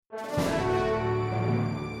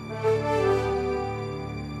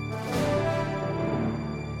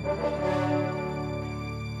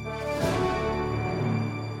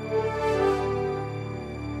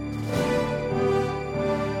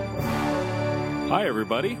Hi,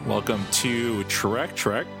 everybody. Welcome to Trek.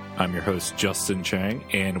 I'm your host, Justin Chang,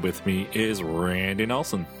 and with me is Randy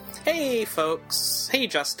Nelson. Hey, folks. Hey,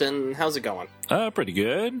 Justin. How's it going? Pretty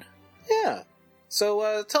good. Yeah.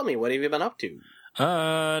 So, tell me, what have you been up to?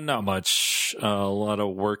 Not much. A lot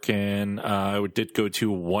of working. I did go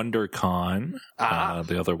to WonderCon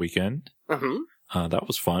the other weekend. Mm-hmm. That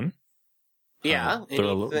was fun. Yeah. There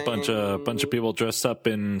were a bunch of people dressed up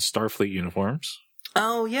in Starfleet uniforms.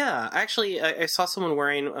 Oh, yeah. Actually, I saw someone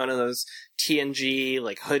wearing one of those TNG,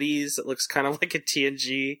 hoodies that looks kind of like a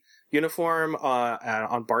TNG uniform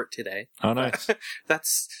on BART today. Oh, nice.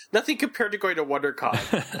 That's nothing compared to going to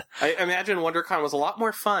WonderCon. I imagine WonderCon was a lot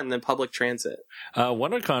more fun than public transit.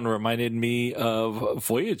 WonderCon reminded me of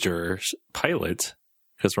Voyager's pilot,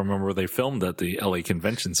 because remember they filmed at the LA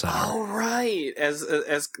Convention Center. Oh, right. As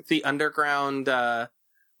the underground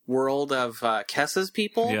world of Kessa's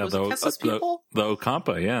people? Yeah, was it Kessa's people? The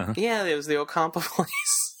Ocampa, yeah. Yeah, it was the Ocampa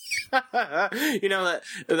place.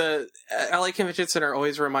 The LA Convention Center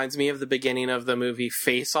always reminds me of the beginning of the movie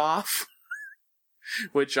Face Off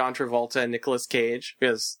with John Travolta and Nicolas Cage,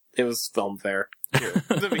 because it was filmed there.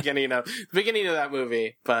 the beginning of that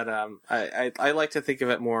movie. But I like to think of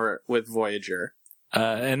it more with Voyager.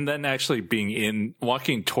 And then actually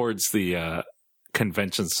walking towards the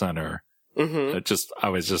convention center, I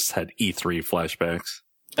was just had E3 flashbacks.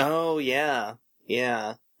 Oh yeah.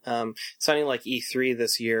 Sounding like E3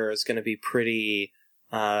 this year is going to be pretty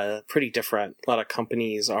different. A lot of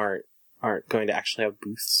companies aren't going to actually have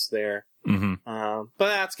booths there. Mm-hmm. But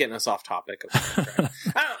that's getting us off topic of Star Trek.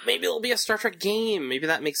 I don't know, maybe it'll be a Star Trek game. Maybe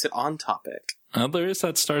that makes it on topic. There is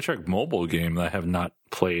that Star Trek mobile game that I have not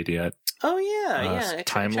played yet. Oh yeah. I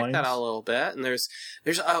checked that out a little bit. And there's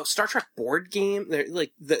a Star Trek board game. There,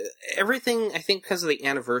 everything, I think, because of the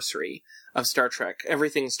anniversary of Star Trek,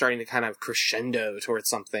 everything's starting to kind of crescendo towards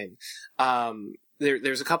something.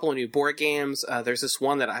 There's a couple of new board games. There's this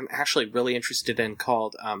one that I'm actually really interested in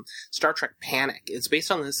called Star Trek Panic. It's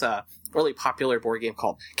based on this really popular board game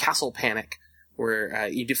called Castle Panic, where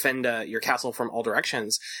you defend your castle from all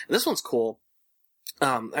directions. And this one's cool.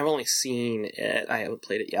 I've only seen it. I haven't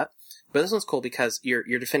played it yet. But this one's cool because you're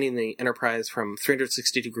defending the Enterprise from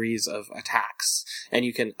 360 degrees of attacks, and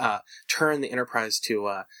you can turn the Enterprise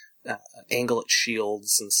to angle its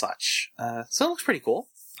shields and such. So it looks pretty cool.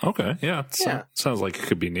 Okay, yeah. Sounds like it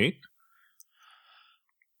could be neat.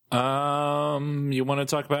 You want to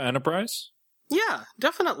talk about Enterprise? Yeah,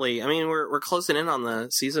 definitely. I mean, we're closing in on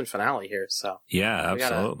the season finale here, so yeah,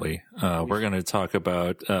 absolutely. We're going to talk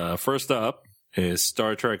about first up is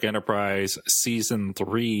Star Trek Enterprise Season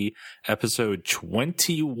 3, Episode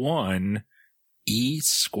 21, E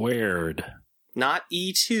Squared. Not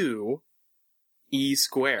E2, E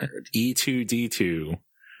Squared. E2D2.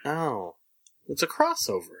 Oh, it's a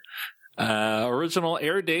crossover. Original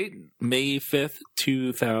air date, May 5th,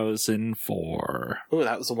 2004. Ooh,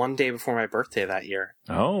 that was one day before my birthday that year.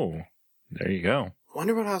 Oh, there you go.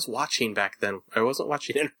 Wonder what I was watching back then. I wasn't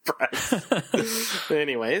watching Enterprise.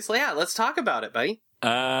 Anyways, yeah, let's talk about it, buddy.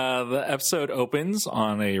 The episode opens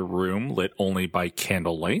on a room lit only by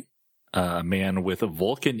candlelight. A man with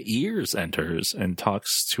Vulcan ears enters and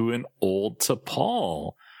talks to an old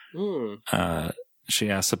T'Pol. She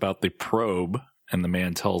asks about the probe, and the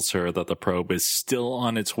man tells her that the probe is still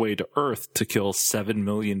on its way to Earth to kill 7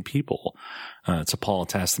 million people. T'Pol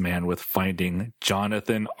tasks the man with finding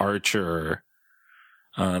Jonathan Archer.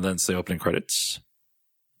 Then it's the opening credits.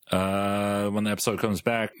 When the episode comes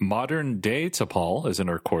back, modern day T'Pol is in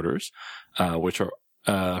her quarters, which are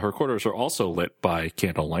her quarters are also lit by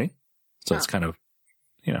candlelight. So it's kind of,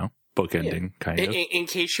 bookending, kind of. In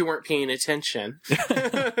case you weren't paying attention,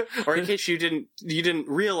 or in case you didn't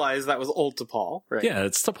realize that was old T'Pol, right? Yeah,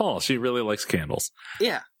 it's T'Pol. She really likes candles.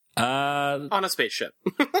 Yeah. On a spaceship.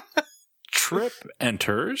 Trip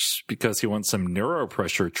enters because he wants some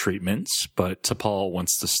neuropressure treatments, but T'Pol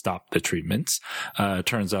wants to stop the treatments.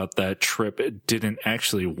 Turns out that Trip didn't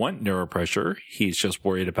actually want neuropressure. He's just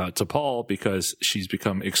worried about T'Pol because she's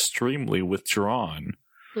become extremely withdrawn.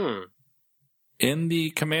 In the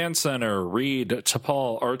command center, Reed,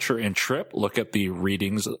 T'Pol, Archer, and Trip look at the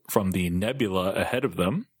readings from the nebula ahead of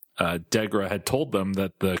them. Degra had told them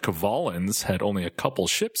that the Kvalans had only a couple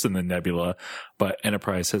ships in the nebula, but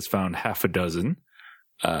Enterprise has found half a dozen.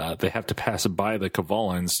 They have to pass by the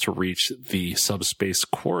Kvalans to reach the subspace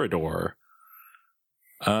corridor.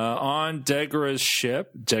 On Degra's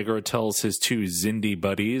ship, Degra tells his two Xindi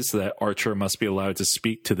buddies that Archer must be allowed to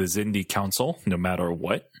speak to the Xindi Council, no matter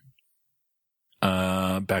what.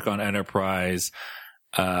 Back on Enterprise,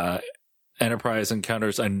 Enterprise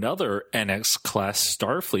encounters another NX-class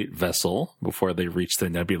Starfleet vessel before they reach the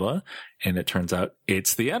nebula, and it turns out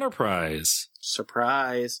it's the Enterprise.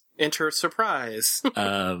 Surprise. Enter surprise.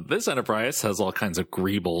 This Enterprise has all kinds of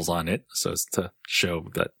greebles on it, so as to show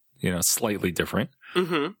that, slightly different.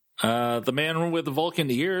 Mm-hmm. The man with Vulcan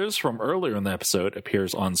ears from earlier in the episode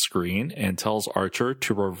appears on screen and tells Archer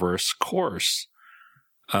to reverse course.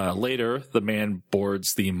 Later, the man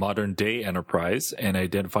boards the modern-day Enterprise and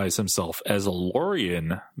identifies himself as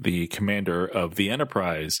Lorian, the commander of the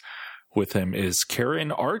Enterprise. With him is Karen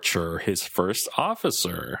Archer, his first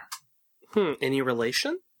officer. Any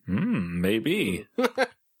relation? Maybe.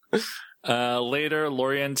 Later,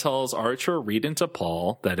 Lorian tells Archer, Reed, and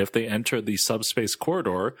T'Pol that if they enter the subspace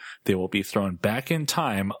corridor, they will be thrown back in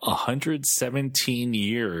time 117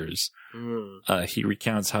 years. He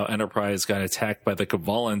recounts how Enterprise got attacked by the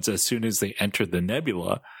Kvalans as soon as they entered the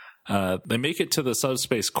nebula. They make it to the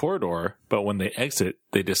subspace corridor, but when they exit,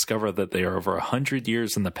 they discover that they are over 100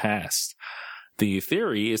 years in the past. The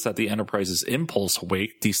theory is that the Enterprise's impulse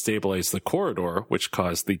wake destabilized the corridor, which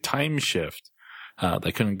caused the time shift.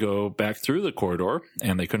 They couldn't go back through the corridor,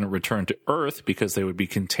 and they couldn't return to Earth because they would be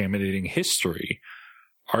contaminating history.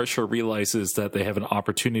 Archer realizes that they have an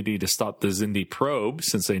opportunity to stop the Xindi probe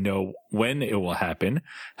since they know when it will happen.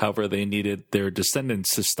 However, they needed their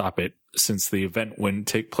descendants to stop it since the event wouldn't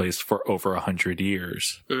take place for over 100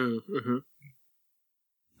 years. Mm-hmm.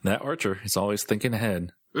 That Archer is always thinking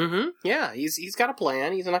ahead. Mm-hmm. Yeah, he's got a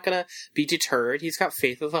plan. He's not going to be deterred. He's got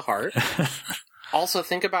faith of the heart. Also,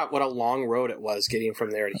 think about what a long road it was getting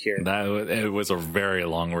from there to here. It was a very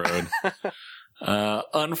long road.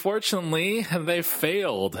 Unfortunately, they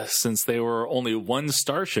failed since they were only one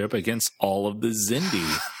starship against all of the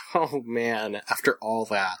Xindi. Oh, man. After all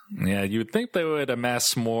that. Yeah, you would think they would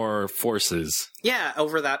amass more forces. Yeah,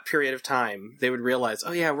 over that period of time, they would realize,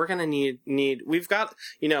 oh, yeah, we're going to need... We've got,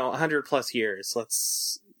 100 plus years.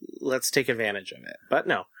 Let's take advantage of it. But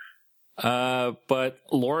no. But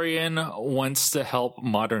Lorian wants to help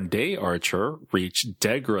modern-day Archer reach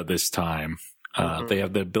Degra this time. They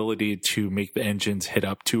have the ability to make the engines hit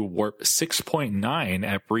up to warp 6.9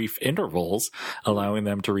 at brief intervals, allowing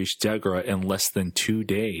them to reach Degra in less than 2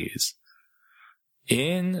 days.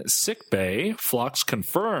 In sickbay, Phlox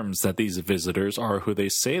confirms that these visitors are who they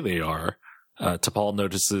say they are. T'Pol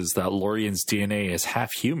notices that Lorian's DNA is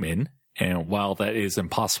half human, and while that is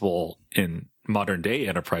impossible in modern-day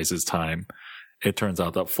Enterprise's time, it turns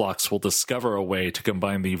out that Phlox will discover a way to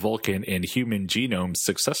combine the Vulcan and human genomes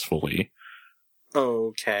successfully.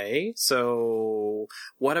 Okay, so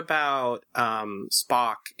what about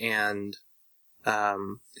Spock and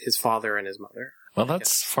his father and his mother? Well,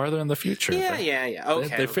 that's farther in the future. Yeah.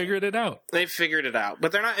 Okay. They figured it out. They figured it out.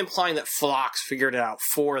 But they're not implying that Phlox figured it out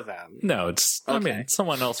for them. No, it's, okay.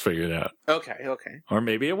 Someone else figured it out. Okay. Or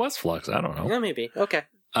maybe it was Phlox. I don't know. Yeah, maybe. Okay.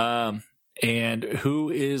 And who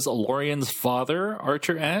is Lorian's father,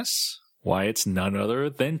 Archer asks? Why, it's none other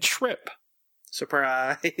than Trip.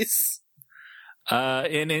 Surprise.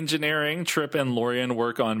 In engineering, Trip and Lorian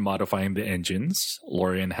work on modifying the engines.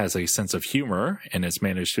 Lorian has a sense of humor and has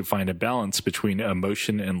managed to find a balance between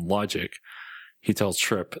emotion and logic. He tells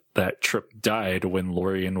Trip that Trip died when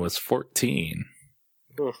Lorian was 14.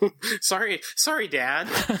 Sorry, Dad.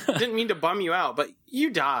 Didn't mean to bum you out, but you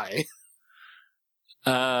die.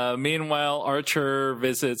 Meanwhile, Archer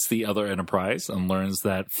visits the other Enterprise and learns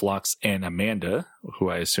that Phlox and Amanda, who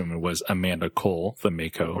I assume it was Amanda Cole, the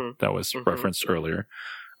Mako that was referenced earlier,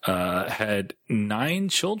 had 9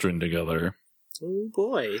 children together. Oh,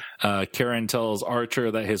 boy. Karen tells Archer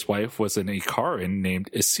that his wife was an Ikaran named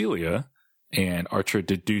Isilia, and Archer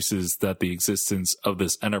deduces that the existence of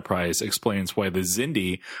this Enterprise explains why the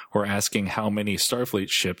Xindi were asking how many Starfleet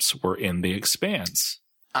ships were in the Expanse.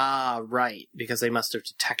 Right, because they must have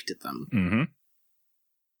detected them.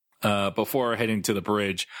 Before heading to the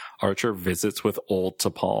bridge, Archer visits with old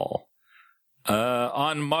T'Pol.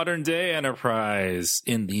 On Modern Day Enterprise,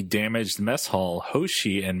 in the damaged mess hall,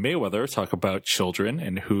 Hoshi and Mayweather talk about children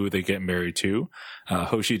and who they get married to.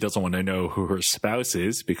 Hoshi doesn't want to know who her spouse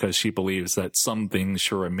is because she believes that some things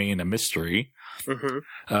should remain a mystery.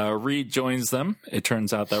 Reed joins them. It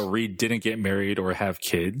turns out that Reed didn't get married or have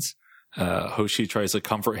kids. Hoshi tries to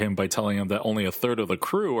comfort him by telling him that only a third of the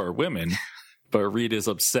crew are women, but Reed is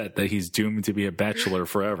upset that he's doomed to be a bachelor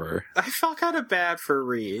forever. I felt kind of bad for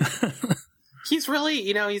Reed. He's really,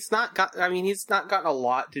 he's not gotten a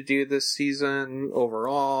lot to do this season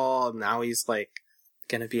overall. Now he's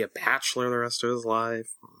gonna be a bachelor the rest of his life.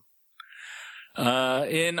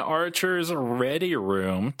 In Archer's ready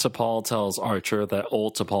room, T'Pol tells Archer that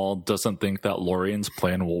old T'Pol doesn't think that Lorien's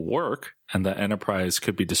plan will work, and that Enterprise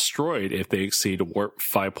could be destroyed if they exceed warp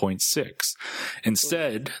 5.6.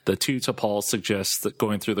 Instead, the two T'Pol suggest that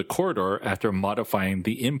going through the corridor after modifying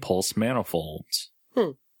the impulse manifolds.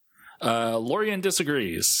 Lorien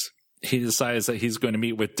disagrees. He decides that he's going to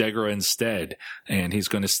meet with Degra instead, and he's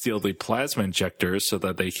going to steal the plasma injectors so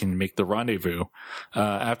that they can make the rendezvous.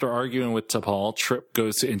 After arguing with T'Pol, Trip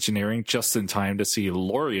goes to engineering just in time to see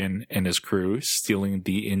Lorien and his crew stealing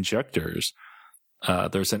the injectors.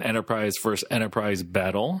 There's an Enterprise versus Enterprise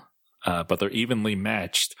battle, but they're evenly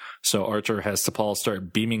matched, so Archer has T'Pol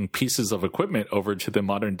start beaming pieces of equipment over to the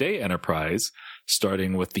modern-day Enterprise,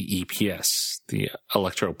 starting with the EPS, the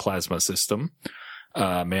Electroplasma System.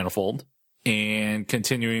 Manifold, and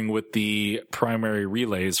continuing with the primary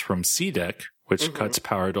relays from C-Deck, which cuts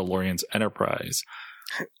power to Lorien's Enterprise.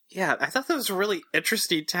 Yeah, I thought that was a really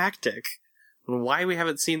interesting tactic. Why we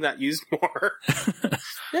haven't seen that used more.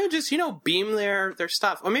 Just, beam their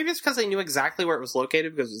stuff. Or maybe it's because they knew exactly where it was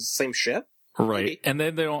located because it's the same ship. Right, maybe. And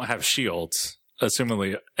then they don't have shields.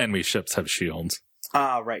 Assumingly, enemy ships have shields.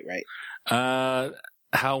 Right.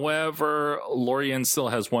 However, Lorien still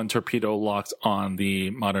has one torpedo locked on the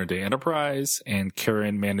modern-day Enterprise, and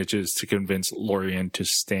Karen manages to convince Lorien to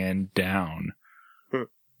stand down.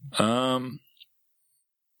 In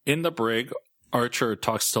the brig, Archer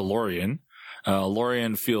talks to Lorien.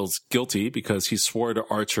 Lorien feels guilty because he swore to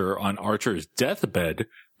Archer on Archer's deathbed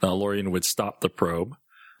that Lorien would stop the probe.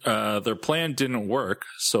 Their plan didn't work,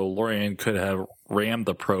 so Lorien could have rammed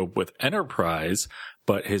the probe with Enterprise,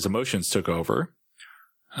 but his emotions took over.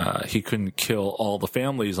 He couldn't kill all the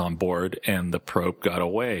families on board, and the probe got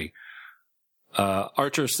away.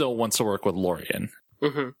 Archer still wants to work with Lorien.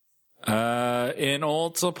 In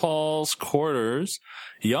old T'Pol's quarters,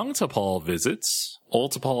 young T'Pol visits.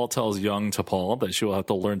 Old T'Pol tells young T'Pol that she will have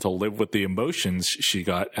to learn to live with the emotions she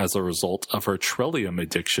got as a result of her Trillium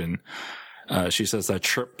addiction. She says that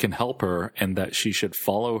Trip can help her and that she should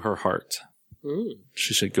follow her heart.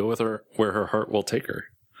 She should go with her where her heart will take her.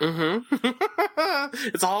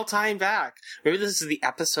 It's all tying back. Maybe this is the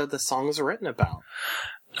episode the song was written about.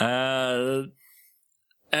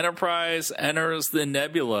 Enterprise enters the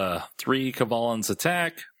nebula. 3 K'Valans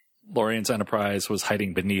attack. Lorien's Enterprise was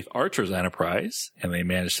hiding beneath Archer's Enterprise, and they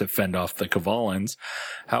managed to fend off the K'Valans.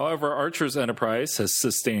 However, Archer's Enterprise has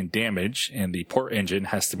sustained damage, and the port engine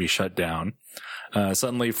has to be shut down.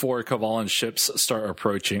 Suddenly, 4 K'Valan ships start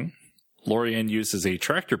approaching. Lorien uses a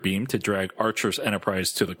tractor beam to drag Archer's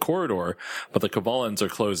Enterprise to the corridor, but the K'Valans are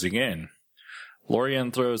closing in.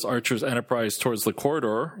 Lorien throws Archer's Enterprise towards the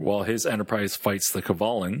corridor while his Enterprise fights the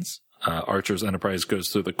K'Valans. Archer's Enterprise goes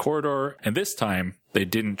through the corridor, and this time they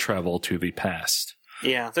didn't travel to the past.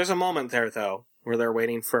 Yeah, there's a moment there though where they're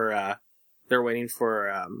waiting for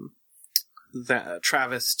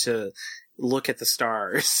Travis to look at the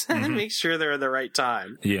stars and make sure they're at the right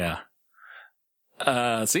time. Yeah.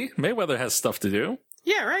 See, Mayweather has stuff to do.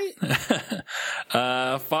 Yeah, right?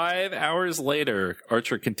 5 hours later,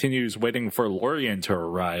 Archer continues waiting for Lorien to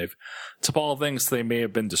arrive. T'Pol thinks they may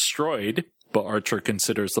have been destroyed, but Archer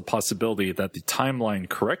considers the possibility that the timeline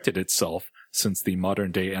corrected itself since the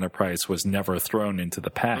modern-day Enterprise was never thrown into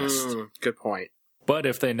the past. Good point. But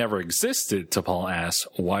if they never existed, T'Pol asks,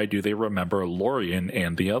 why do they remember Lorien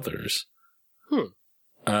and the others?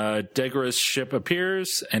 Degra's ship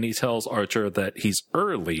appears, and he tells Archer that he's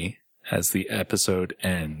early as the episode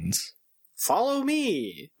ends. Follow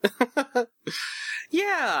me!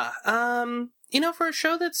 Yeah, for a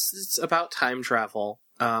show it's about time travel,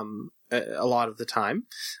 a lot of the time,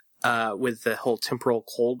 with the whole temporal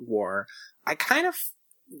Cold War, I kind of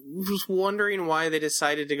was wondering why they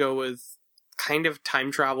decided to go with kind of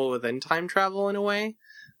time travel within time travel in a way,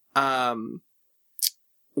 for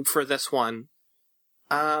this one.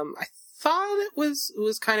 I thought it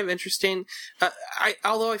was kind of interesting.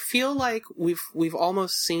 Although I feel like we've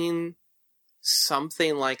almost seen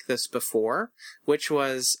something like this before, which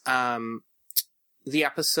was the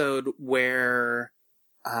episode where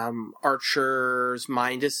Archer's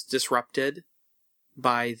mind is disrupted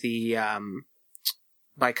by the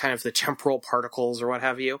by kind of the temporal particles or what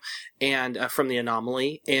have you, and from the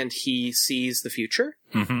anomaly, and he sees the future,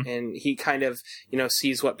 and he kind of,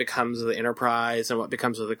 sees what becomes of the Enterprise and what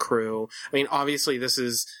becomes of the crew. I mean, obviously this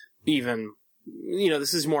is even,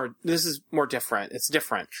 this is more different. It's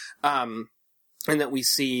different. And that we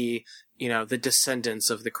see, the descendants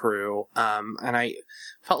of the crew. And I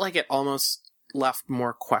felt like it almost left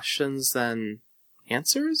more questions than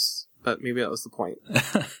answers, but maybe that was the point.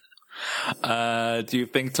 Do you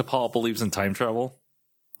think T'Pol believes in time travel?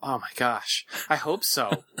 Oh my gosh. I hope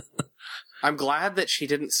so. I'm glad that she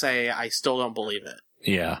didn't say, I still don't believe it.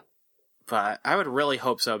 Yeah. But I would really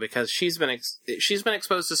hope so, because she's been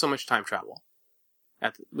exposed to so much time travel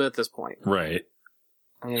at this point. Right.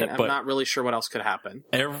 I mean, I'm not really sure what else could happen.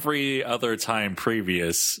 Every other time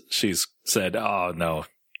previous, she's said, oh, no,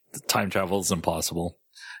 time travel is impossible.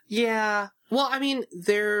 Yeah. Well, I mean,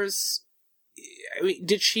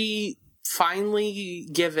 did she finally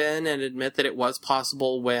give in and admit that it was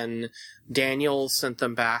possible when Daniel sent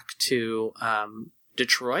them back to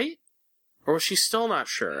Detroit? Or was she still not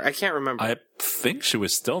sure? I can't remember. I think she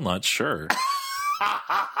was still not sure.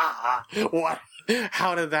 What?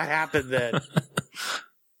 How did that happen then?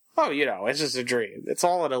 Oh, it's just a dream. It's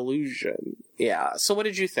all an illusion. Yeah. So what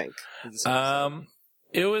did you think?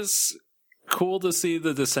 It was cool to see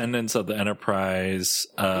the descendants of the Enterprise.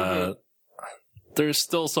 There's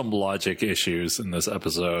still some logic issues in this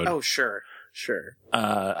episode. Oh, sure.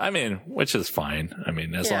 I mean, which is fine. I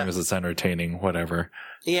mean, as long as it's entertaining, whatever.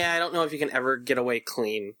 Yeah, I don't know if you can ever get away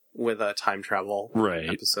clean with a time travel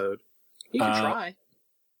episode. You can try.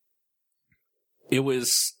 It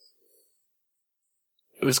was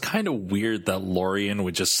kind of weird that Lorian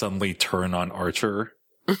would just suddenly turn on Archer.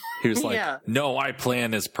 He was like, no, my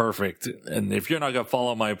plan is perfect. And if you're not going to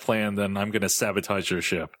follow my plan, then I'm going to sabotage your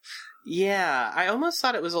ship. Yeah, I almost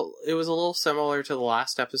thought it was a little similar to the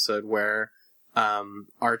last episode where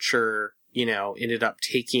Archer, ended up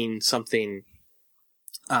taking something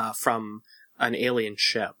from an alien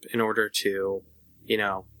ship in order to,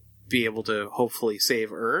 be able to hopefully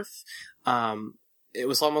save Earth. It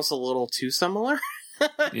was almost a little too similar.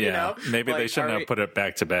 Yeah, maybe they shouldn't have put it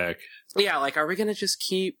back to back. Yeah, are we going to just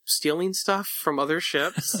keep stealing stuff from other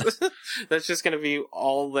ships? That's just going to be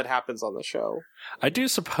all that happens on the show. I do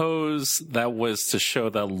suppose that was to show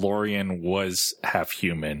that Lorian was half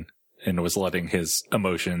human and was letting his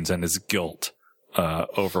emotions and his guilt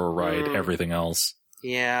override everything else.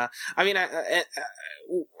 Yeah, I mean,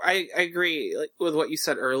 I agree with what you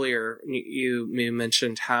said earlier. You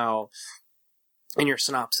mentioned how, in your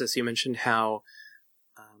synopsis, you mentioned how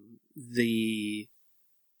the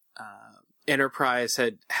Enterprise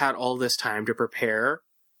had all this time to prepare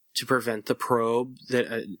to prevent the probe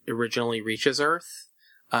that originally reaches Earth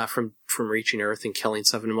from reaching Earth and killing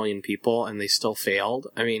 7 million people, and they still failed.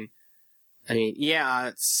 I mean, yeah,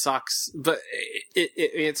 it sucks, but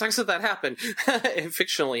it sucks that happened. It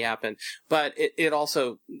fictionally happened, but it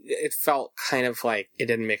also felt kind of like it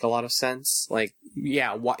didn't make a lot of sense. Like,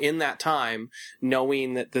 yeah, in that time,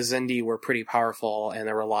 knowing that the Xindi were pretty powerful and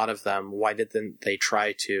there were a lot of them, why didn't they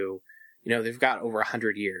try to? They've got over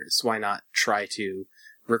 100 years. Why not try to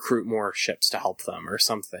recruit more ships to help them or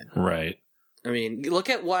something? Right. I mean, look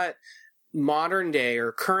at what modern day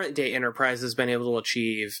or current day Enterprise has been able to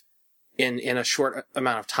achieve in a short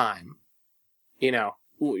amount of time.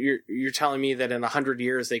 You're telling me that in 100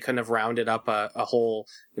 years they couldn't have rounded up a whole,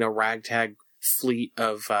 ragtag fleet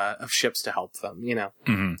of ships to help them,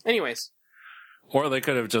 Mm-hmm. Anyways. Or they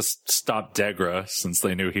could have just stopped Degra since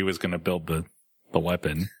they knew he was going to build the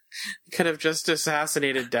weapon. Could have just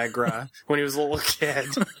assassinated Degra when he was a little kid.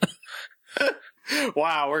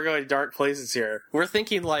 Wow, we're going dark places here. We're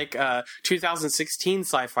thinking like 2016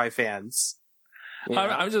 sci-fi fans.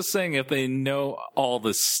 I'm just saying, if they know all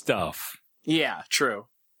this stuff. Yeah, true.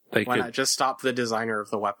 Why not just stop the designer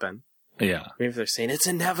of the weapon? Yeah. Maybe if they're saying it's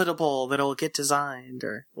inevitable that it'll get designed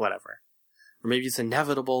or whatever. Or maybe it's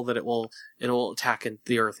inevitable that it will attack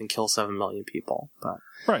the Earth and kill 7 million people. But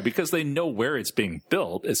right, because they know where it's being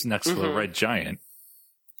built. It's next to the Red Giant.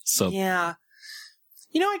 So yeah.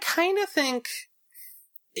 I kind of think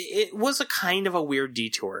it was a kind of a weird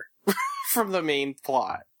detour from the main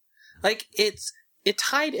plot. Like, it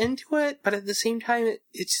tied into it, but at the same time, it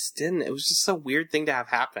just didn't. It was just a weird thing to have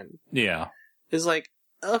happen. Yeah. It's like,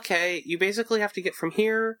 okay, you basically have to get from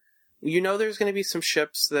here. There's going to be some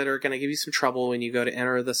ships that are going to give you some trouble when you go to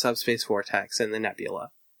enter the subspace vortex in the nebula.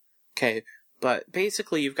 Okay, but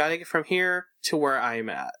basically, you've got to get from here to where I'm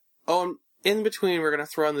at. Oh, and in between, we're going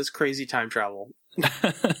to throw in this crazy time travel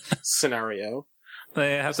scenario.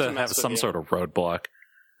 They have to have some sort of roadblock.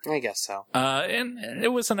 I guess so. And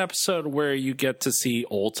it was an episode where you get to see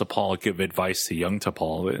old T'Pol give advice to young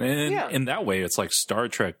T'Pol. And in that way, it's like Star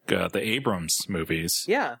Trek, the Abrams movies.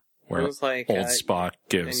 Yeah. Where it was like old Spock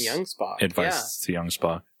gives and young Spock. advice to young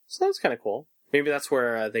Spock. So that's kind of cool. Maybe that's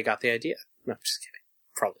where they got the idea. No, I'm just kidding.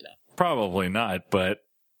 Probably not. Probably not, but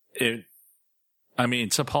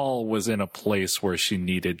T'Pol was in a place where she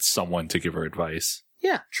needed someone to give her advice.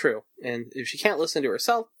 Yeah, true. And if she can't listen to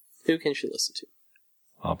herself, who can she listen to?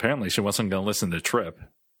 Well, apparently she wasn't going to listen to Trip.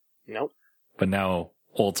 Nope. But now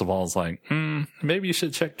old T'Pol's like, maybe you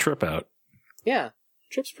should check Trip out. Yeah,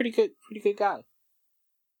 Trip's pretty good guy.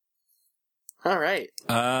 All right.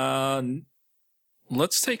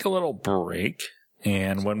 Let's take a little break,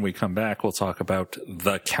 and when we come back, we'll talk about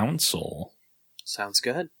The Council. Sounds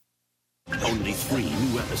good. Only 3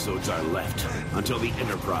 new episodes are left until the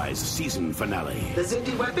Enterprise season finale. The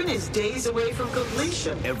Xindi weapon is days away from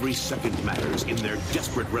completion. Every second matters in their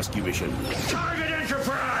desperate rescue mission. Target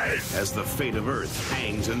Enterprise! As the fate of Earth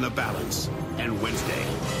hangs in the balance. And Wednesday,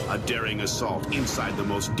 a daring assault inside the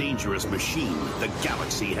most dangerous machine the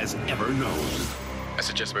galaxy has ever known. I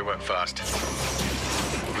suggest we work fast.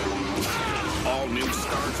 All new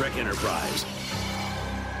Star Trek Enterprise.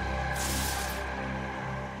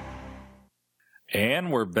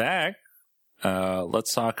 And we're back.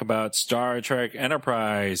 Let's talk about Star Trek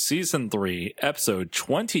Enterprise Season 3, Episode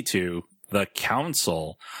 22, The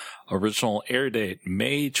Council. Original air date,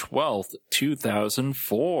 May 12th,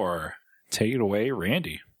 2004. Take it away,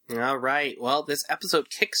 Randy. All right. Well, this episode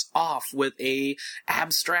kicks off with a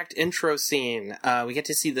abstract intro scene. We get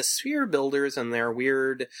to see the sphere builders in their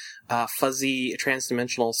weird, fuzzy,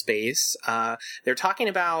 transdimensional space. They're talking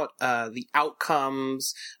about the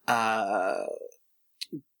outcomes of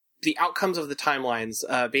the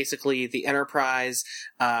timelines. Basically, the Enterprise,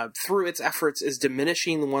 through its efforts, is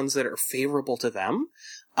diminishing the ones that are favorable to them.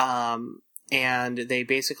 And they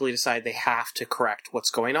basically decide they have to correct what's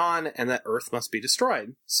going on and that Earth must be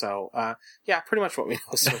destroyed. So, yeah, pretty much what we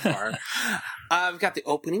know so far. We've got the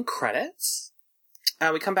opening credits.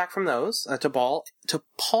 We come back from those.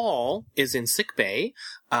 T'Pol is in sickbay.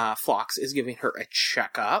 Phlox is giving her a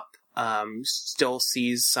checkup. Still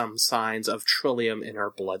sees some signs of Trillium in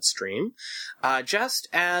her bloodstream. Just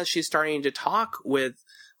as she's starting to talk with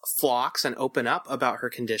Phlox and open up about her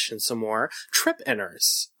condition some more, Trip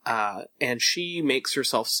enters. And she makes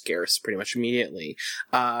herself scarce pretty much immediately.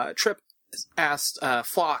 Trip asked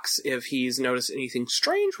Phlox if he's noticed anything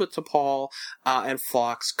strange with T'Pol, and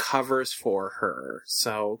Phlox covers for her.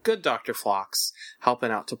 So, good Dr. Phlox, helping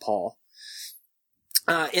out T'Pol.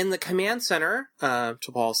 In the command center,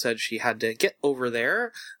 T'Pol said she had to get over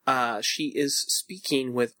there. She is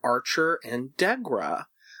speaking with Archer and Degra.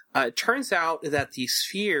 It turns out that the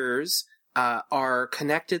spheres are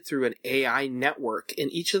connected through an AI network,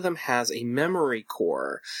 and each of them has a memory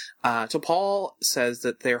core. T'Pol says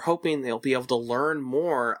that they're hoping they'll be able to learn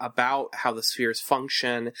more about how the spheres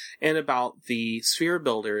function and about the sphere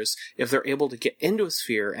builders if they're able to get into a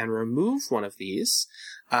sphere and remove one of these.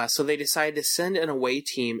 So they decide to send an away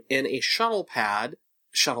team in a shuttle pad.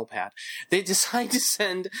 They decide to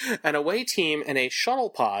send an away team in a shuttle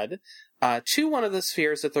pod to one of the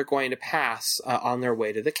spheres that they're going to pass on their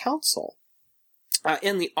way to the Council.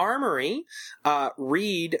 In the armory,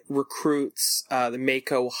 Reed recruits the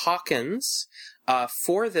Mako Hawkins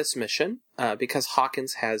for this mission because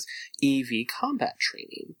Hawkins has EV combat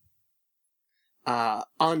training.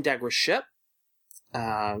 On Degra's ship,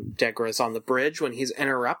 Degra is on the bridge when he's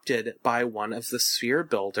interrupted by one of the sphere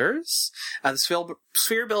builders. The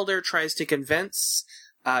sphere builder tries to convince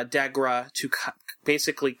Degra to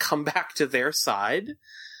basically come back to their side.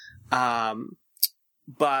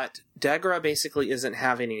 But Degra basically isn't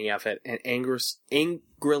having any of it and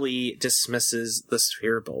angrily dismisses the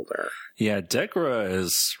sphere builder. Yeah, Degra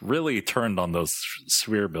is really turned on those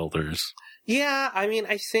sphere builders. Yeah, I mean,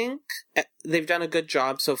 I think they've done a good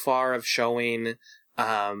job so far of showing,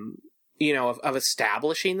 of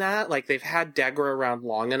establishing that. Like, they've had Degra around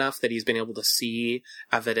long enough that he's been able to see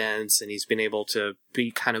evidence and he's been able to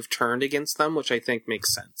be kind of turned against them, which I think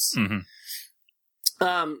makes sense.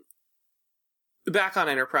 Mm-hmm. Back on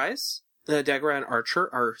Enterprise, Degra and Archer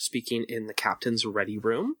are speaking in the captain's ready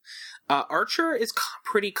room. Archer is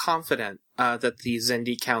pretty confident that the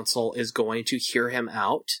Xindi Council is going to hear him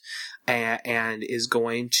out and is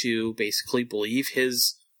going to basically believe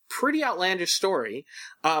his pretty outlandish story.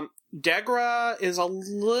 Degra is a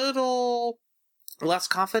little less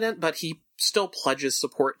confident, but he still pledges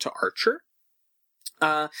support to Archer.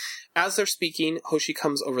 As they're speaking, Hoshi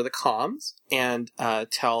comes over the comms and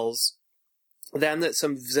tells them that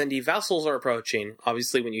some Xindi vessels are approaching.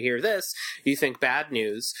 Obviously, when you hear this, you think bad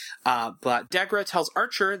news. But Degra tells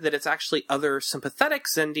Archer that it's actually other sympathetic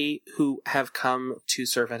Xindi who have come to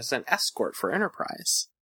serve as an escort for Enterprise.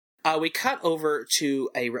 We cut over to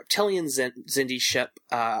a reptilian Xindi ship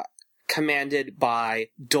commanded by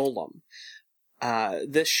Dolim.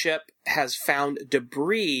 This ship has found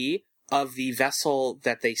debris of the vessel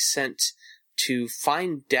that they sent to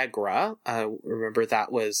find Degra. Remember,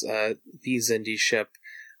 that was the Xindi ship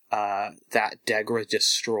that Degra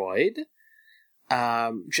destroyed.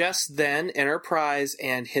 Just then, Enterprise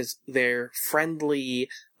and their friendly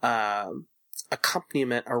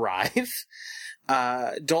accompaniment arrive.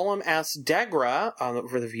 Dolim asks Degra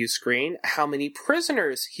over the view screen how many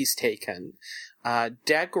prisoners he's taken.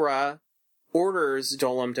 Degra orders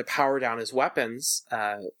Dolim to power down his weapons.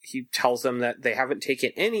 He tells them that they haven't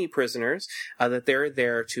taken any prisoners, that they're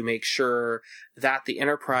there to make sure that the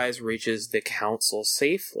Enterprise reaches the Council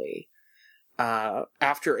safely.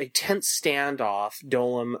 After a tense standoff,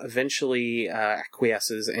 Dolim eventually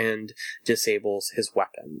acquiesces and disables his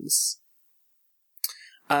weapons.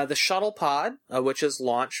 The shuttle pod, which is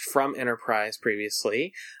launched from Enterprise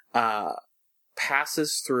previously,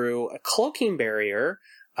 passes through a cloaking barrier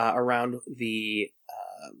around the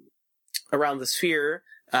sphere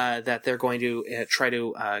that they're going to try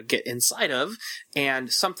to get inside of, and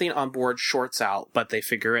something on board shorts out, but they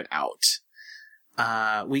figure it out.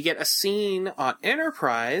 We get a scene on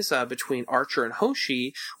Enterprise between Archer and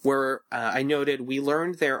Hoshi where I noted we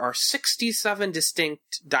learned there are 67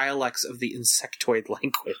 distinct dialects of the insectoid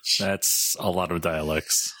language. That's a lot of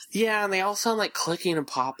dialects. Yeah, and they all sound like clicking and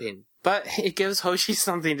popping, but it gives Hoshi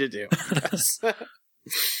something to do.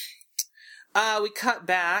 We cut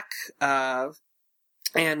back,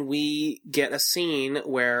 and we get a scene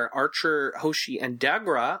where Archer, Hoshi, and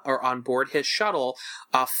Degra are on board his shuttle,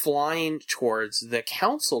 flying towards the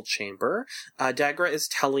council chamber. Degra is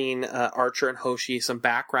telling Archer and Hoshi some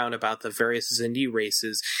background about the various Xindi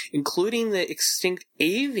races, including the extinct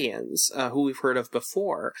Avians, who we've heard of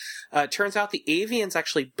before. It turns out the Avians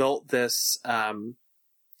actually built this kind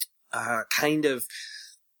of,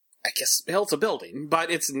 I guess, well, it's a building,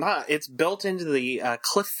 but it's not. It's built into the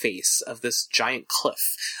cliff face of this giant cliff.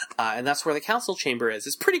 And that's where the council chamber is.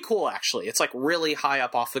 It's pretty cool, actually. It's like really high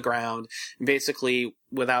up off the ground. And basically,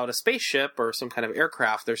 without a spaceship or some kind of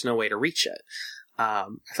aircraft, there's no way to reach it. I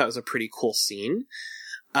thought it was a pretty cool scene.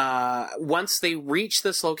 Once they reach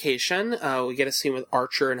this location, we get a scene with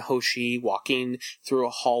Archer and Hoshi walking through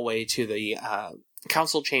a hallway to the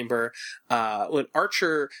council chamber. When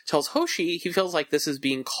Archer tells Hoshi he feels like this is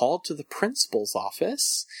being called to the principal's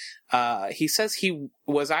office. He says he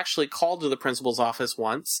was actually called to the principal's office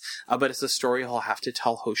once, but it's a story he'll have to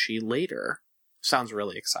tell Hoshi later. Sounds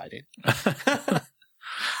really exciting.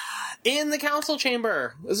 In the council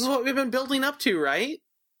chamber, this is what we've been building up to, right?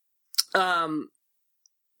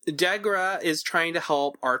 Degra is trying to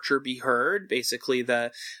help Archer be heard. Basically,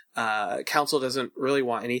 the council doesn't really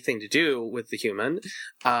want anything to do with the human.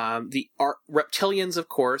 The reptilians, of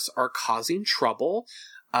course, are causing trouble.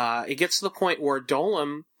 It gets to the point where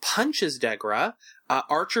Dolim punches Degra.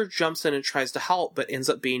 Archer jumps in and tries to help, but ends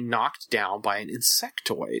up being knocked down by an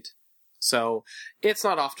insectoid. So it's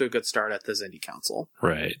not off to a good start at the Xindi Council.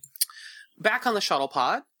 Right. Back on the shuttle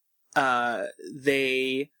pod,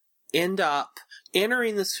 they end up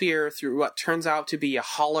entering the sphere through what turns out to be a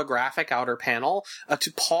holographic outer panel.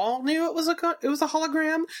 T'Pol knew it was a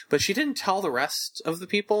hologram, but she didn't tell the rest of the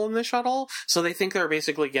people in the shuttle, so they think they're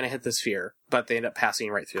basically going to hit the sphere, but they end up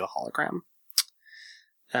passing right through the hologram.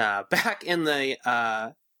 Back at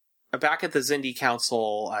the Xindi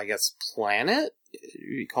Council, I guess, planet,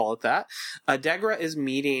 you call it that, Degra is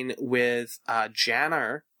meeting with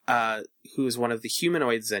Jannar, who is one of the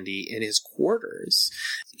humanoid Xindi, in his quarters.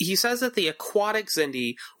 He says that the aquatic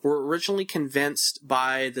Xindi were originally convinced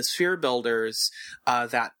by the sphere builders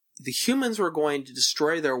that the humans were going to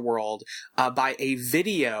destroy their world by a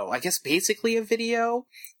video, I guess basically a video,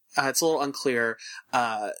 it's a little unclear,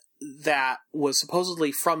 that was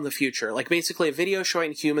supposedly from the future. Like basically a video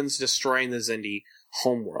showing humans destroying the Xindi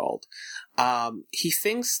homeworld. He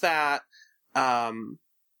thinks that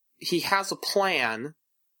he has a plan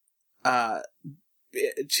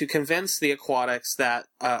to convince the aquatics that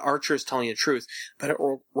Archer is telling the truth, but it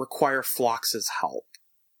will require Phlox's help.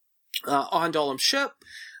 On Dolim's ship,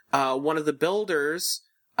 one of the builders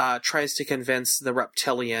tries to convince the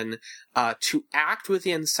reptilian to act with the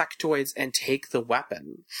insectoids and take the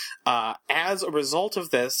weapon. As a result of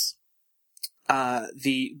this,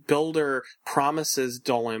 the builder promises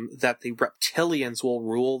Dolim that the reptilians will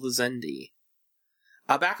rule the Xindi.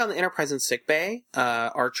 Back on the Enterprise in sickbay,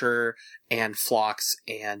 Archer and Phlox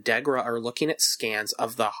and Degra are looking at scans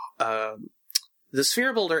of the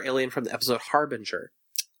sphere builder alien from the episode Harbinger.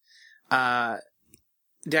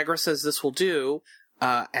 Degra says this will do,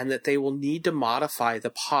 and that they will need to modify the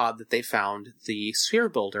pod that they found the sphere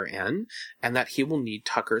builder in, and that he will need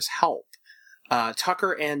Tucker's help.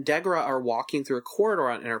 Tucker and Degra are walking through a corridor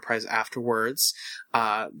on Enterprise afterwards.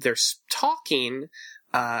 They're talking,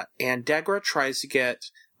 and Degra tries to get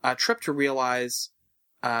Trip to realize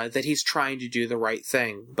that he's trying to do the right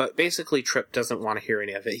thing. But basically, Trip doesn't want to hear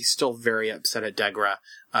any of it. He's still very upset at Degra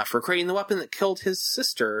for creating the weapon that killed his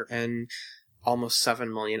sister and almost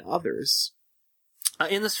 7 million others.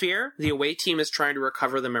 In the sphere, the away team is trying to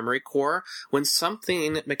recover the memory core when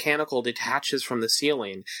something mechanical detaches from the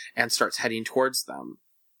ceiling and starts heading towards them.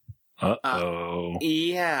 Uh-oh.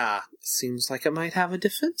 Yeah, seems like it might have a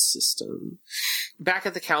defense system. Back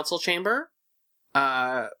at the council chamber,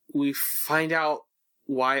 we find out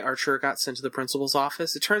why Archer got sent to the principal's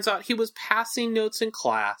office. It turns out he was passing notes in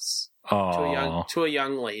class to a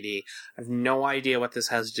young lady. I have no idea what this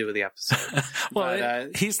has to do with the episode. Well,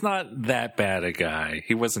 but, he's not that bad a guy.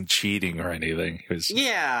 He wasn't cheating or anything. He was.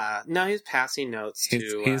 Yeah, no, he's passing notes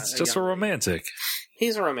to. He's just a romantic.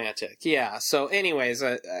 He's a romantic, yeah. So, anyways,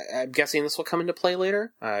 I'm guessing this will come into play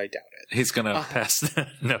later. I doubt it. He's gonna pass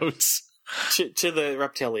notes to the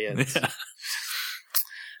reptilians. Yeah.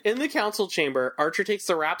 In the council chamber, Archer takes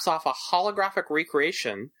the wraps off a holographic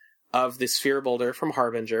recreation of the Sphere Builder from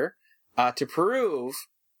Harbinger to prove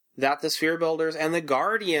that the Sphere Builders and the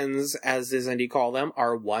Guardians, as the Xindi call them,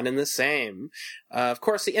 are one and the same. Of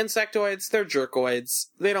course, the Insectoids, they're jerkoids.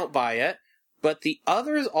 They don't buy it. But the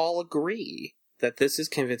others all agree that this is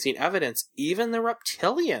convincing evidence. Even the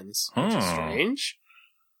reptilians, which is strange.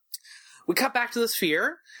 We cut back to the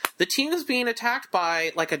sphere. The team is being attacked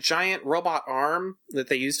by, like, a giant robot arm that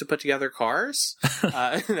they use to put together cars.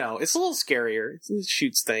 No, it's a little scarier. It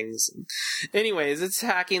shoots things. Anyways, it's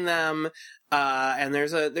attacking them, and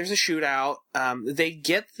there's a shootout. They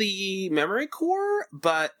get the memory core,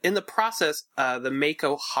 but in the process, the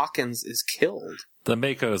Mako Hawkins is killed. The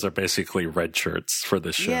Makos are basically red shirts for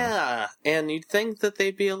this show. Yeah, and you'd think that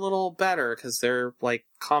they'd be a little better because they're, like,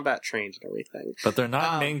 combat trained and everything. But they're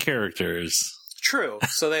not main characters. True,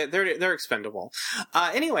 so they're expendable.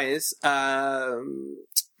 Anyways,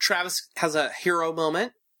 Travis has a hero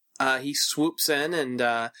moment. He swoops in and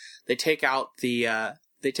they take out the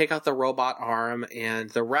robot arm,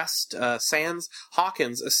 and the rest, sans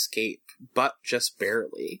Hawkins, escape, but just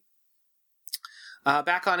barely.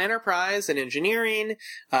 Back on Enterprise and engineering,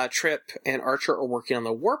 Trip and Archer are working on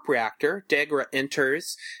the warp reactor. Degra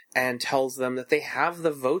enters and tells them that they have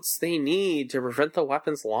the votes they need to prevent the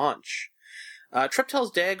weapon's launch. Trip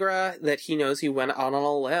tells Degra that he knows he went out on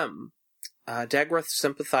a limb. Degra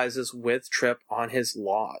sympathizes with Trip on his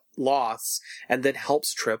loss and then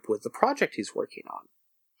helps Trip with the project he's working on.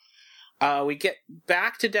 We get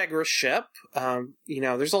back to Degra's ship.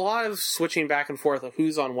 There's a lot of switching back and forth of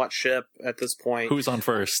who's on what ship at this point. Who's on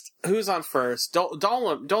first?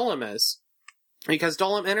 Dolim is. Because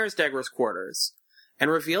Dolim enters Degra's quarters and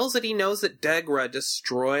reveals that he knows that Degra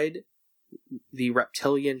destroyed the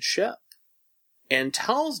reptilian ship and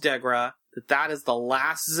tells Degra that that is the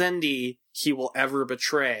last Xindi he will ever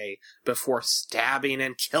betray before stabbing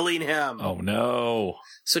and killing him. Oh, no.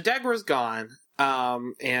 So Degra's gone. I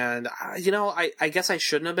guess I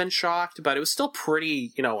shouldn't have been shocked, but it was still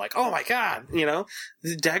pretty, like, oh my god,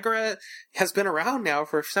 Degra has been around now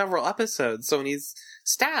for several episodes, so when he's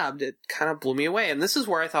stabbed, it kind of blew me away, and this is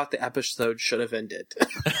where I thought the episode should have ended.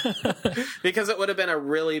 Because it would have been a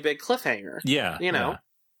really big cliffhanger. Yeah. Yeah.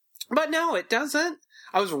 But no, it doesn't.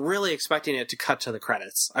 I was really expecting it to cut to the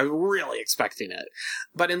credits. I was really expecting it.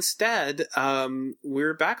 But instead,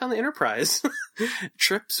 we're back on the Enterprise.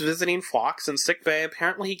 Trip's visiting Phlox in sickbay.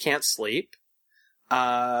 Apparently he can't sleep.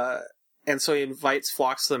 And so he invites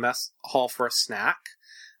Phlox to the mess hall for a snack.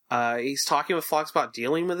 He's talking with Phlox about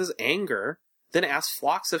dealing with his anger. Then asks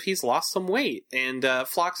Phlox if he's lost some weight. And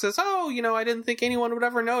Phlox says, I didn't think anyone would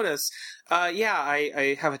ever notice.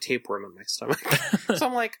 I have a tapeworm in my stomach. So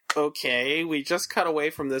I'm like, okay, we just cut away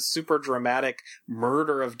from this super dramatic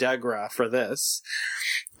murder of Degra for this.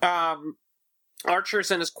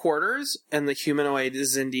 Archer's in his quarters, and the humanoid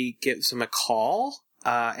Xindi gives him a call,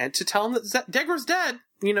 and to tell him that Degra's dead.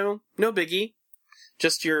 No biggie.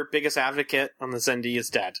 Just your biggest advocate on the Xindi is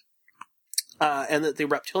dead. And that the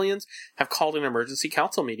reptilians have called an emergency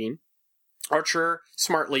council meeting. Archer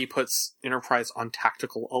smartly puts Enterprise on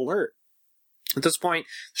tactical alert. At this point,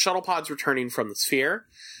 the shuttle pod's returning from the sphere.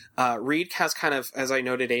 Reed has kind of, as I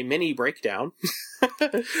noted, a mini breakdown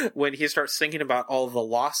when he starts thinking about all of the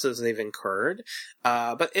losses they've incurred.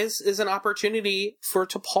 But is an opportunity for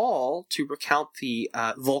T'Pol to recount the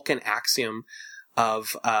Vulcan axiom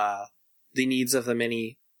of the needs of the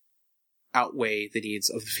many outweigh the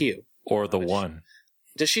needs of the few. Or the one.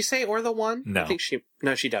 Does she say or the one? No. I think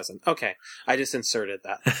no, she doesn't. Okay. I just inserted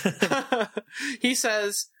that. He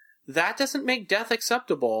says, that doesn't make death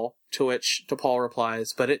acceptable, to which T'Pol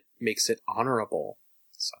replies, but it makes it honorable.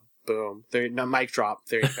 So, Boom. No, mic drop.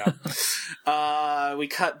 There you go. We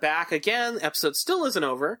cut back again. Episode still isn't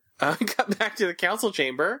over. We cut back to the council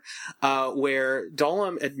chamber, where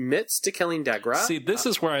Dolim admits to killing Degra. See, this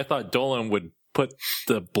is where I thought Dolim would put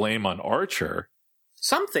the blame on Archer.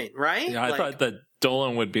 Something, right? Yeah, I thought that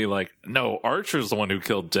Dolim would be like, no, Archer's the one who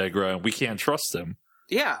killed Degra, and we can't trust him.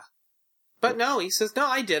 Yeah. But no, he says, no,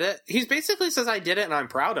 I did it. He basically says, I did it, and I'm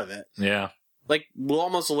proud of it. Yeah. Like,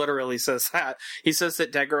 almost literally says that. He says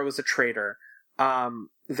that Degra was a traitor.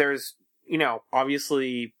 There's,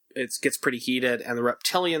 obviously it gets pretty heated, and the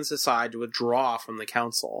reptilians decide to withdraw from the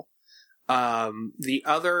council. The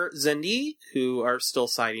other Xindi, who are still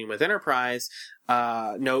siding with Enterprise,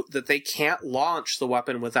 note that they can't launch the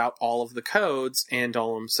weapon without all of the codes, and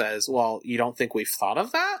Dolim says, well, you don't think we've thought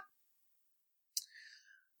of that?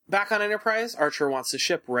 Back on Enterprise, Archer wants the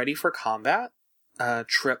ship ready for combat.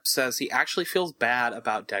 Trip says he actually feels bad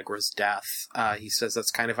about Degra's death. He says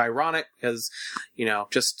that's kind of ironic because,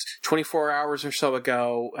 just 24 hours or so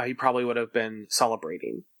ago, he probably would have been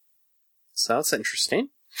celebrating. So that's interesting.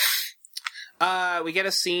 We get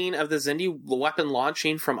a scene of the Xindi weapon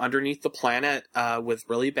launching from underneath the planet with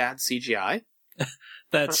really bad CGI.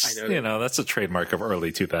 That's that's a trademark of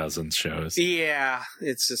early 2000s shows. Yeah,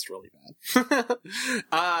 it's just really bad.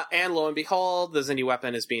 And lo and behold, the Xindi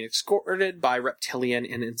weapon is being escorted by reptilian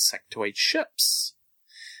and insectoid ships.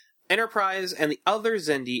 Enterprise and the other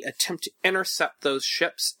Xindi attempt to intercept those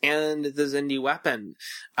ships and the Xindi weapon.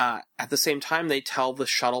 At the same time, they tell the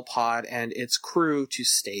shuttle pod and its crew to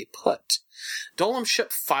stay put. Dolim's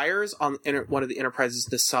ship fires on one of the Enterprise's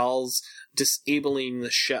nacelles, disabling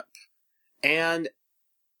the ship. And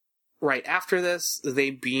right after this, they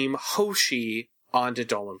beam Hoshi onto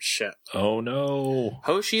Dolim's ship. Oh no.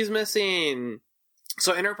 Hoshi's missing.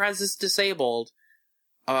 So Enterprise is disabled,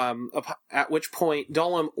 at which point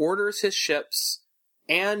Dolim orders his ships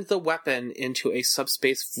and the weapon into a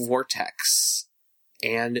subspace vortex.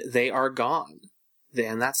 And they are gone.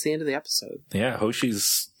 And that's the end of the episode. Yeah,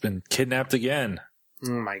 Hoshi's been kidnapped again.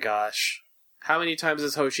 Oh my gosh. How many times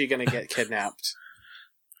is Hoshi going to get kidnapped?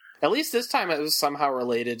 At least this time it was somehow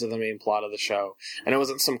related to the main plot of the show. And it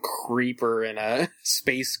wasn't some creeper in a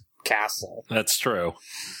space castle. That's true.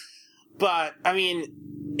 But, I mean,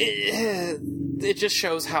 it just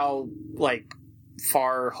shows how,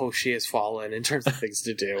 far Hoshi has fallen in terms of things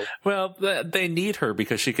to do. Well, they need her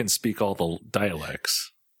because she can speak all the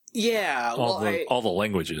dialects. Yeah. All the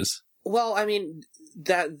languages. Well, I mean,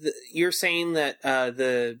 you're saying that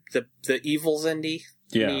the evil Xindi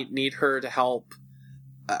need her to help.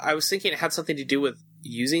 I was thinking it had something to do with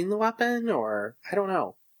using the weapon, or I don't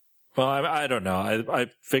know. Well, I don't know. I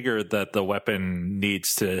figured that the weapon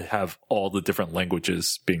needs to have all the different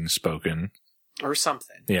languages being spoken. Or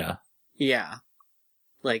something. Yeah. Yeah.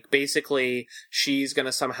 Basically, she's going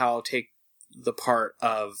to somehow take the part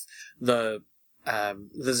of the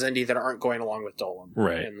Xindi that aren't going along with Dolim.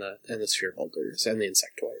 Right. And the sphere builders and the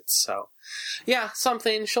insectoids. So, yeah,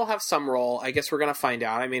 something. She'll have some role. I guess we're going to find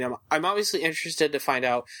out. I mean, I'm obviously interested to find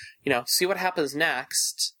out, see what happens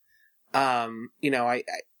next. I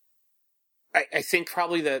think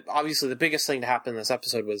probably obviously the biggest thing to happen in this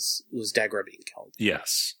episode was Degra being killed.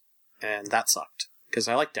 Yes. And that sucked, because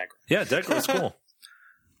I like Degra. Yeah, Degra was cool.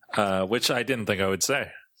 Which I didn't think I would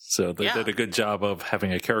say. So they did a good job of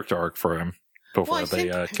having a character arc for him before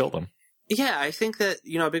they killed him. Yeah, I think that,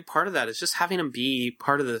 a big part of that is just having him be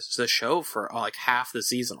part of the show for half the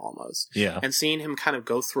season almost. Yeah. And seeing him kind of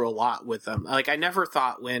go through a lot with them. I never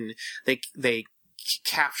thought when they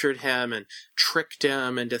captured him and tricked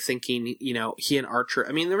him into thinking, he and Archer.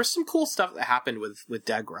 I mean, there was some cool stuff that happened with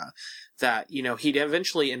Degra that, he'd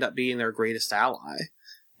eventually end up being their greatest ally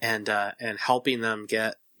and helping them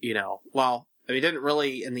get, didn't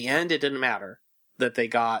really, in the end, it didn't matter that they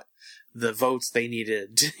got the votes they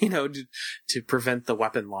needed, to prevent the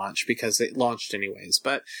weapon launch because it launched anyways.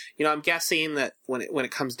 But, I'm guessing that when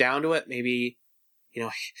it comes down to it, maybe,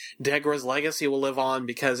 Degra's legacy will live on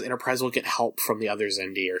because Enterprise will get help from the other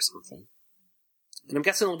Xindi or something. And I'm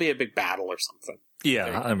guessing it'll be a big battle or something.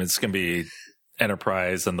 Yeah, I mean, it's going to be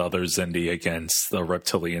Enterprise and the other Xindi against the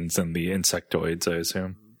reptilians and the insectoids, I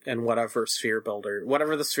assume. And whatever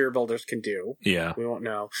the sphere builders can do. Yeah. We won't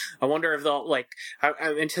know. I wonder if they'll,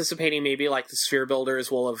 I'm anticipating maybe, the sphere builders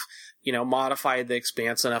will have, modified the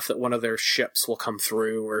Expanse enough that one of their ships will come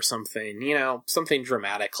through or something, something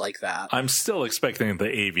dramatic like that. I'm still expecting the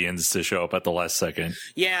avians to show up at the last second.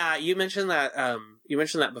 Yeah, you mentioned that,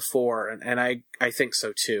 before, and I think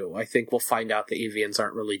so too. I think we'll find out the avians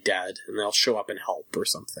aren't really dead, and they'll show up and help or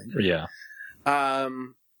something. Yeah.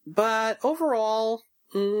 But overall,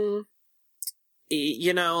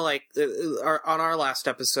 you know, like on our last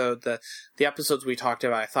episode, the episodes we talked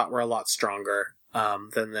about, I thought were a lot stronger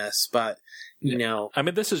than this, but you know, I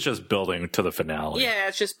mean, this is just building to the finale. Yeah,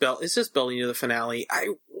 it's just building to the finale.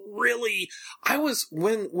 I was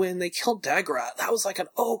when they killed Degra, that was like an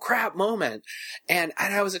oh crap moment, and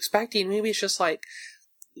I was expecting maybe it's just like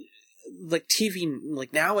TV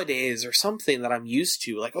like nowadays or something that I'm used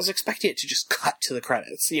to. Like I was expecting it to just cut to the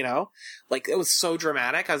credits, you know, like it was so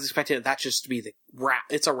dramatic. I was expecting that just to be the wrap.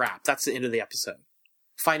 It's a wrap. That's the end of the episode.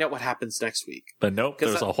 Find out what happens next week. But nope,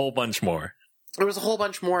 there's a whole bunch more. There was a whole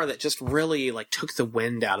bunch more that just really like took the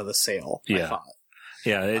wind out of the sail. Yeah, I thought.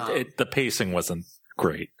 Yeah, the pacing wasn't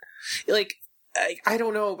great. Like I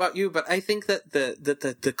don't know about you, but I think that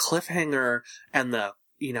the cliffhanger and the,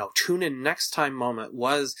 you know, tune in next time moment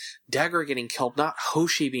was Degra getting killed, not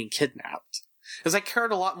Hoshi being kidnapped. Because I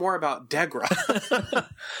cared a lot more about Degra.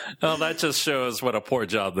 Well, that just shows what a poor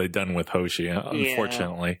job they've done with Hoshi,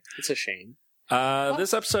 unfortunately. Yeah, it's a shame.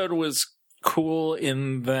 This episode was cool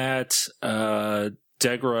in that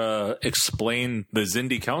Degra explained the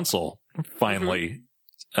Xindi Council, finally.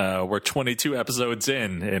 Mm-hmm. We're 22 episodes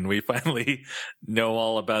in, and we finally know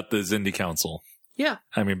all about the Xindi Council. Yeah.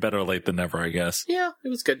 I mean, better late than never, I guess. Yeah, it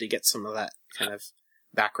was good to get some of that kind of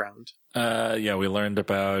background. Yeah, we learned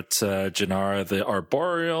about Jinara the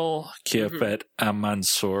Arboreal, Kiafet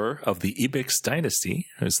Amansur of the Ibex dynasty,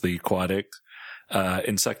 who's the aquatic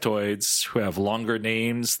insectoids who have longer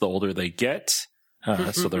names the older they get.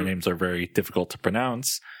 So their names are very difficult to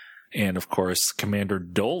pronounce. And, of course, Commander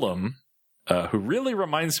Dolam, who really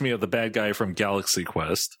reminds me of the bad guy from Galaxy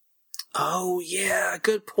Quest. Oh, yeah,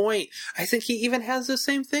 good point. I think he even has the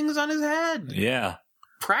same things on his head. Yeah.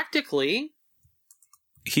 Practically.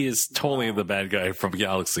 He is totally the bad guy from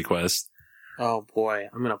Galaxy Quest. Oh, boy.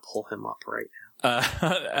 I'm going to pull him up right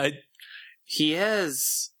now. He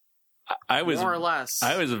is. More or less.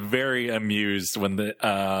 I was very amused when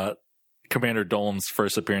the Commander Dolam's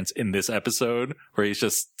first appearance in this episode, where he's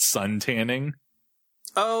just sun tanning.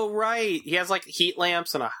 Oh, right. He has like heat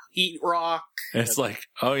lamps and a heat rock. It's like,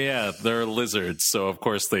 oh yeah, they're lizards, so of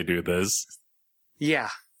course they do this. Yeah.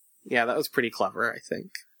 Yeah, that was pretty clever, I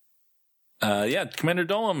think. Yeah, Commander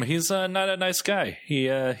Dolam, he's not a nice guy.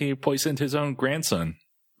 He poisoned his own grandson.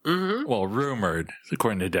 Mm-hmm. Well, rumored,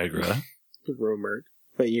 according to Degra. Rumored.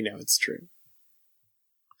 But you know it's true.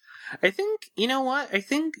 I think, you know what? I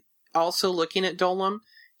think also looking at Dolam,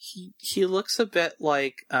 he looks a bit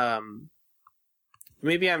like,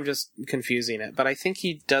 maybe I'm just confusing it, but I think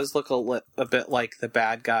he does look a bit like the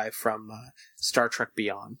bad guy from Star Trek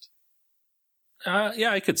Beyond.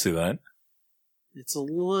 Yeah, I could see that. It's a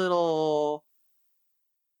little...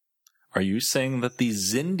 Are you saying that the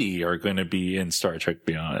Xindi are going to be in Star Trek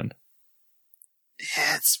Beyond?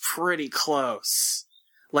 It's pretty close.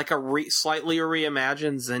 Like a slightly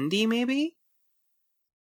reimagined Xindi, maybe?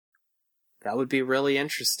 That would be really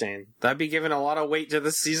interesting. That'd be giving a lot of weight to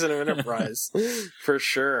this season of Enterprise. For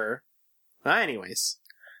sure. Anyways.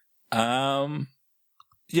 Yeah,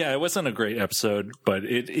 it wasn't a great episode, but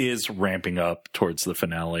it is ramping up towards the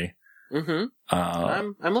finale. Mm-hmm.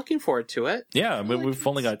 I'm looking forward to it. Yeah, but we've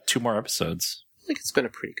only got 2 more episodes. I think it's been a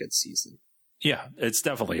pretty good season. Yeah, it's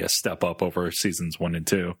definitely a step up over seasons 1 and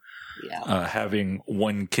 2. Yeah. Having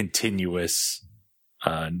one continuous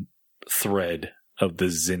thread of the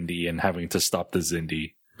Xindi and having to stop the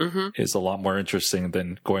Xindi is a lot more interesting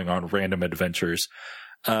than going on random adventures,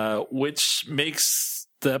 which makes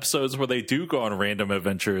the episodes where they do go on random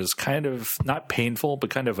adventures kind of not painful, but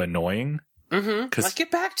kind of annoying. Mm-hmm. Like,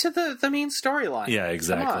 get back to the main storyline. Yeah,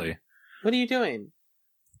 exactly. What are you doing?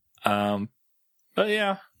 But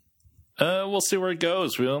yeah, we'll see where it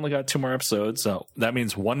goes. We only got 2 more episodes, so that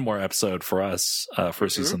means 1 more episode for us for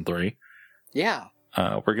season 3. Yeah.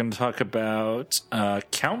 We're going to talk about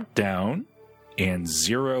Countdown and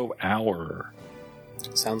 0 Hour.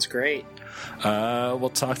 Sounds great. We'll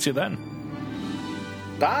talk to you then.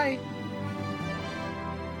 Bye.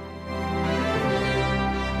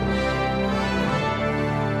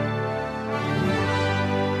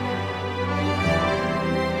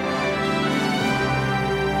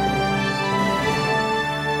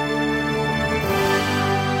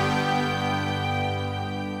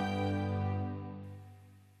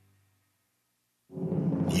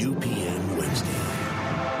 UPN Wednesday.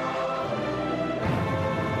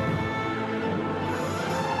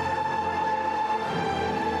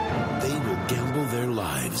 They will gamble their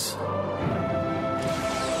lives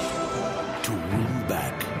to win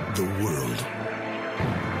back the world.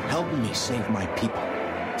 Help me save my people.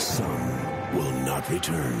 Some will not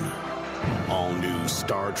return. All new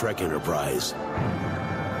Star Trek Enterprise.